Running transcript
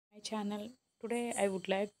channel. Today I would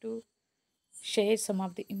like to share some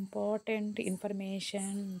of the important information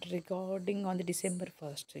regarding on the December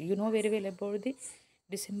 1st. You know very well about the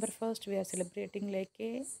December 1st we are celebrating like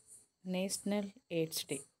a national AIDS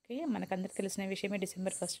day. Okay, మనకందరికి తెలిసిన విషయమే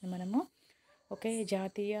December 1st మనము okay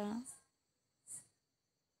జాతీయ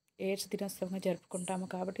AIDS దినోత్సవంగా జరుపుకుంటాము.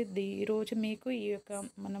 కాబట్టి ఈరోజు మీకు ఈ యొక్క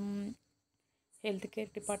మనం హెల్త్ కేర్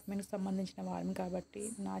డిపార్ట్మెంట్కి సంబంధించిన వాళ్ళం కాబట్టి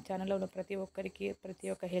నా ఛానల్లో ఉన్న ప్రతి ఒక్కరికి ప్రతి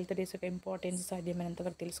ఒక్క హెల్త్ డేస్ యొక్క ఇంపార్టెన్స్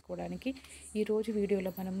సాధ్యమైనంతవరకు తెలుసుకోవడానికి ఈరోజు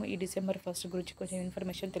వీడియోలో మనము ఈ డిసెంబర్ 1st గురించి కొంచెం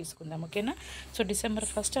ఇన్ఫర్మేషన్ తెలుసుకుందాం. ఓకేనా? సో డిసెంబర్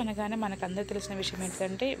 1st అనగానే మనకు అందరూ తెలిసిన విషయం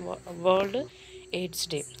ఏంటంటే world AIDS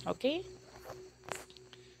day. Okay,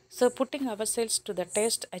 so putting our cells to the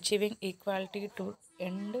test achieving equality to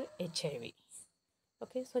end HIV.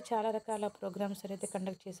 Okay, so చాలా రకాల ప్రోగ్రామ్స్ అయితే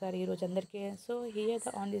కండక్ట్ చేశారు ఈరోజు అందరికీ. So here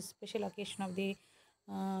on this special occasion of the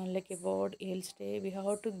like a world AIDS day, we have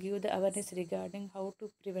to give the awareness regarding how to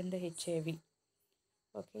prevent the HIV.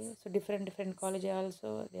 Okay, so different colleges also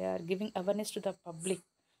they are giving awareness to the public.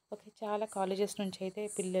 Okay, చాలా colleges నుంచి అయితే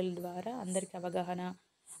పిల్లల ద్వారా అందరికీ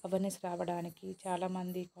awareness రావడానికి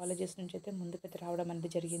చాలామంది colleges నుంచి అయితే ముందుకైతే రావడం అనేది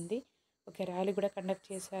జరిగింది. ఓకే, ర్యాలీ కూడా కండక్ట్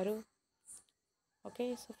చేశారు. Okay,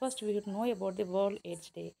 so first we should know about the World AIDS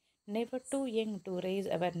Day. Never too young to raise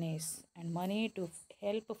awareness and money to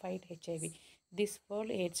help fight HIV. This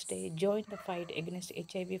World AIDS Day, join the fight against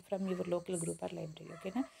HIV from your local group or library.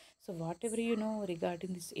 Okay, na? So whatever you know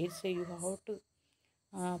regarding this AIDS Day, you have to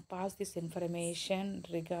pass this information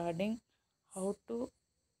regarding how to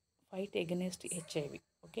fight against HIV.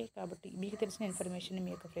 Okay, కాబట్టి మీకు తెలిసిన information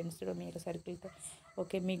మీ యొక్క ఫ్రెండ్స్తో మీ యొక్క సర్కిల్తో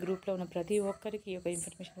okay మీ గ్రూప్లో ఉన్న ప్రతి ఒక్కరికి ఈ యొక్క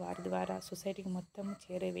ఇన్ఫర్మేషన్ వారి ద్వారా సొసైటీకి మొత్తం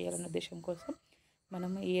చేరవేయాలన్న ఉద్దేశం కోసం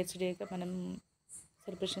మనము ఎయిడ్స్ డేగా మనం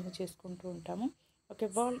సెలబ్రేషన్ చేసుకుంటూ ఉంటాము. Okay,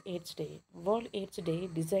 world AIDS day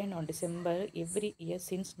design on December every year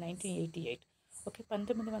since 1988. Okay,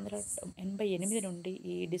 1988 నుండి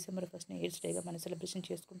ఈ డిసెంబర్ 1st ఎయిడ్స్ డేగా మనం సెలబ్రేషన్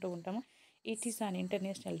చేసుకుంటూ ఉంటాము. It is an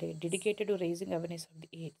international day dedicated to raising awareness of the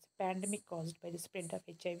AIDS pandemic caused by the spread of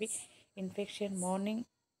HIV infection, mourning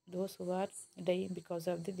those who are dying because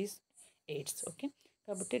of this AIDS. Okay,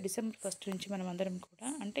 కాబట్టి December 1st నుంచి మనం అందరం కూడా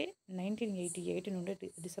అంటే 1988 నుండి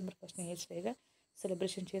December 1st AIDS డేగా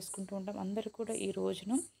celebration చేసుకుంటూ ఉంటాం. అందరూ కూడా ఈ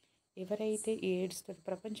రోజును ఎవరైతే ఎయిడ్స్తో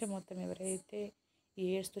ప్రపంచం మొత్తం ఎవరైతే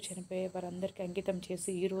ఎయిడ్స్తో చనిపోయే వారందరికీ అంకితం చేసి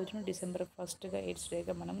ఈ రోజును డిసెంబర్ 1st ఎయిడ్స్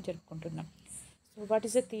డేగా మనం జరుపుకుంటున్నాం. So what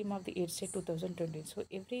is the theme of the AIDS Day 2020? So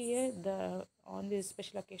every year on this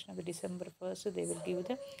special occasion of the December 1st they will give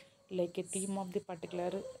the like a theme of the particular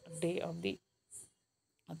day of the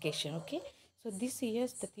occasion. Okay, so this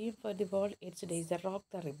year's the theme for the World AIDS Day is the Rock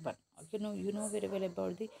the Ribbon. Okay, you know very well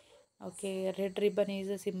about the red ribbon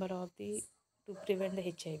is a symbol of the to prevent the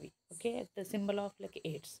HIV. Okay, the symbol of like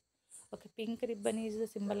AIDS. Okay, pink ribbon is the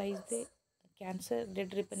symbolize the cancer,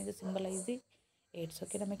 red ribbon is the symbolize the AIDS.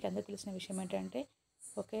 ఓకేనా, మీకు అందరూ తెలిసిన విషయం ఏంటంటే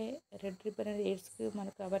okay red ribbon అనేది ఎయిడ్స్కి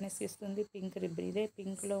మనకు awareness ఇస్తుంది. Pink ribbon ఇదే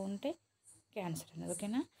పింక్లో ఉంటే క్యాన్సర్ అనేది.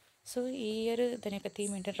 ఓకేనా, సో ఈ ఇయర్ దాని యొక్క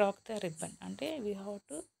థీమ్ ఏంటంటే రాక్ ద రిబ్బన్ అంటే we have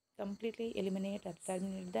to completely eliminate are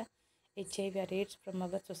terminate the HIV are AIDS from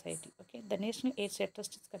our society. Okay, the national AIDS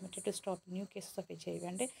trust is committed to stop new cases of HIV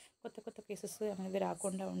అంటే కొత్త cases అనేవి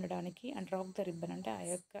రాకుండా ఉండడానికి and rock the ribbon అంటే ఆ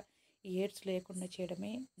యొక్క AIDS లేకుండా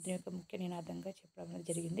చేయడమే దీని యొక్క ముఖ్య నినాదంగా చెప్పడం అనేది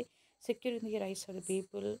జరిగింది. Securing the rights of the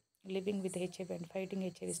people living with HIV and fighting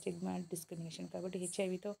HIV stigma and discrimination. కాబట్టి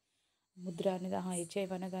హెచ్ఐవితో ముద్ర అనేది HIV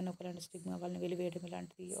అనగానే ఒకలాంటి స్టిగ్మా వాళ్ళని వెలివేయడం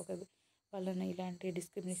ఇలాంటిది వాళ్ళని ఇలాంటి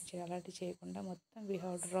డిస్క్రిమినేషన్ చేయాలి అలాంటివి చేయకుండా మొత్తం we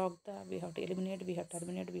have to we have to eliminate, we have to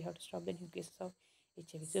terminate, we have to stop the new cases of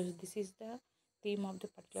HIV. So this is the theme of the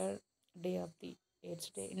particular day of the AIDS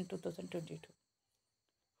day in 2022.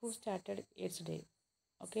 Who started AIDS day?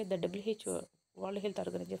 Okay, the WHO World Health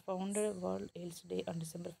Organization founded World AIDS Day on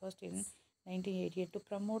December 1st in 1988 to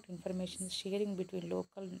promote information sharing between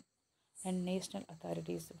local and national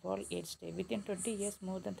authorities. World AIDS Day. Within 20 years,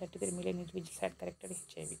 more than 33 million individuals had corrected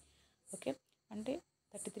HIV. Okay, అంటే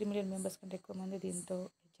 33 million members కంటే ఎక్కువ మంది దీంతో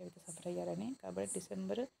హెచ్ఐవితో suffer అయ్యారని. కాబట్టి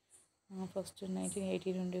December 1st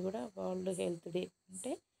 1980 నుండి కూడా world health day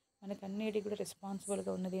అంటే మనకు అన్నిటికీ కూడా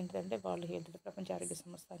రెస్పాన్సిబుల్గా ఉన్నది ఏంటంటే వరల్డ్ హెల్త్ డే, ప్రపంచ ఆరోగ్య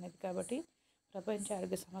సంస్థ అనేది. కాబట్టి ప్రపంచ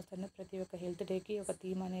ఆరోగ్య సంస్థ అనేది ప్రతి ఒక్క హెల్త్ డేకి ఒక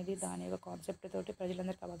థీమ్ అనేది దాని యొక్క కాన్సెప్ట్ తోటి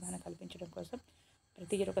ప్రజలందరికీ అవగాహన కల్పించడం కోసం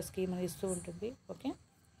ప్రతి ఇయర్ ఒక స్కీమ్ అనేది ఇస్తూ ఉంటుంది. ఓకే,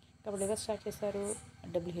 కాబట్టి ఎవరు స్టార్ట్ చేశారు?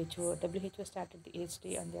 WHO started the AIDS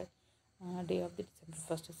day on the day of the December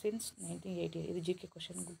 1st since 1988. ఇది జీకే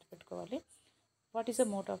క్వశ్చన్ గుర్తుపెట్టుకోవాలి. What is the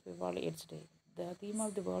motto of the world AIDS day? The theme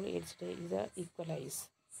of the world AIDS day is equalise.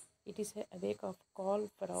 It is a wake-up call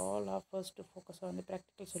for all of us to focus on the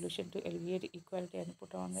practical solution to alleviate equality and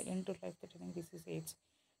put on the end to life-threatening disease AIDS.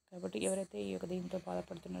 కాబట్టి ఎవరైతే ఈ యొక్క దీంతో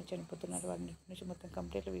బాధపడుతున్నారో చనిపోతున్నారో వారిని నుంచి మొత్తం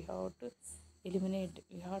completely we have to eliminate,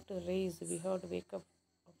 we have to rise, we have to wake up.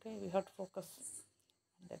 Okay, we have to focus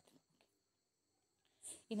that.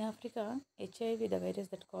 In Africa, HIV, the virus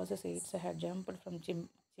that causes AIDS, had jumped from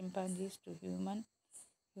chimpanzees to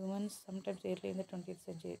humans sometimes early in the 20th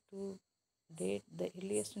century. To date, the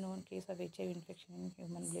earliest known case of HIV infection in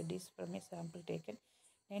human blood is from a sample taken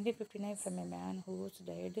 1959 from a man who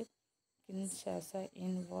died Kinshasa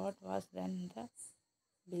in what was then the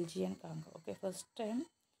Belgian Congo. Okay, first time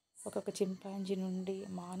ఒక chimpanzee నుండి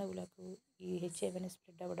మానవులకు ఈ హెచ్ఐవిని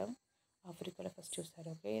spread అవ్వడం ఆఫ్రికాలో first చూస్తారు.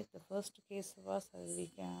 Okay, the first case was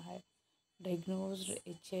diagnosed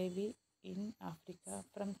HIV in Africa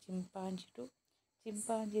from chimpanzee to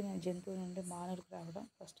chimpanzee అనే జంతువు నుండి మానవులకు రావడం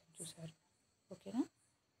ఫస్ట్ టైం చూశారు. ఓకేనా.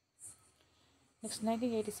 Next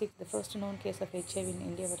 1986, the first known case of HIV in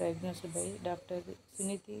India was diagnosed by Dr.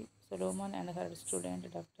 Suniti Solomon and her student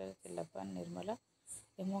Dr. Tillappan Nirmala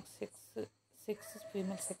among six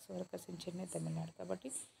female sex workers in Chennai, Tamil Nadu. కాబట్టి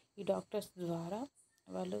ఈ doctors ద్వారా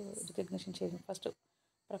వాళ్ళు recognition చేసిన first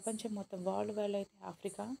ప్రపంచం మొత్తం world wide అయితే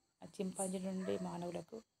Africa chimpanzee నుండి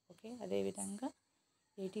మానవులకు. ఓకే, అదేవిధంగా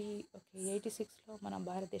 86లో మన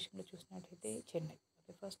భారతదేశంలో చూసినట్టయితే Chennai.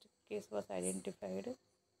 Okay, first case was identified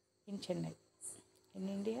in Chennai in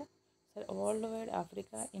India. సరే, world wide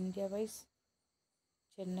Africa, India wise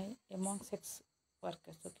Chennai among sex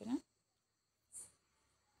workers. ఓకేనా.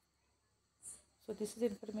 So this is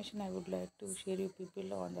information I would like to share you people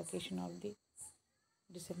on the occasion of the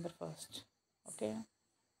December 1st. Okay,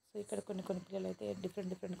 so ఇక్కడ కొన్ని పిల్లలు అయితే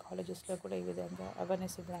different కాలేజెస్లో కూడా ఈ విధంగా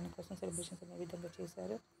అవేర్నెస్ ఇవ్వడానికి కోసం సెలబ్రేషన్స్ అనే విధంగా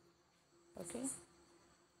చేశారు. Okay,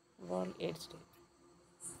 world AIDS day.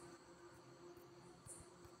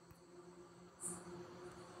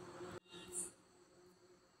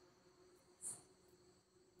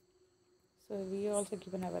 So we also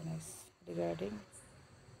given awareness regarding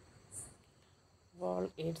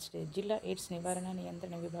world AIDS day. జిల్లా ఎయిడ్స్ నివారణ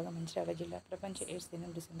నియంత్రణ విభాగం మంచిర్యాల జిల్లా ప్రపంచ ఎయిడ్స్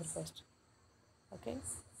దినం December 1st. ఓకే,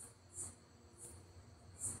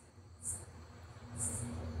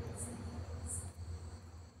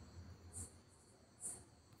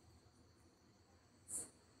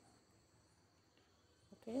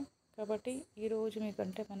 ఓకే కాబట్టి ఈరోజు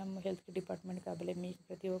మీకంటే మనం హెల్త్ డిపార్ట్మెంట్ కాబట్టి మీకు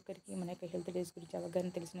ప్రతి ఒక్కరికి మన యొక్క హెల్త్ డేస్ గురించి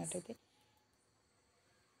అవగాహన తెలిసినట్టయితే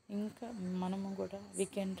ఇంకా మనము కూడా we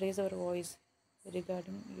can raise our voice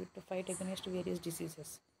regarding you to fight against various diseases.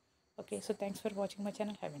 Okay, so thanks for watching my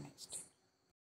channel. Have a nice day.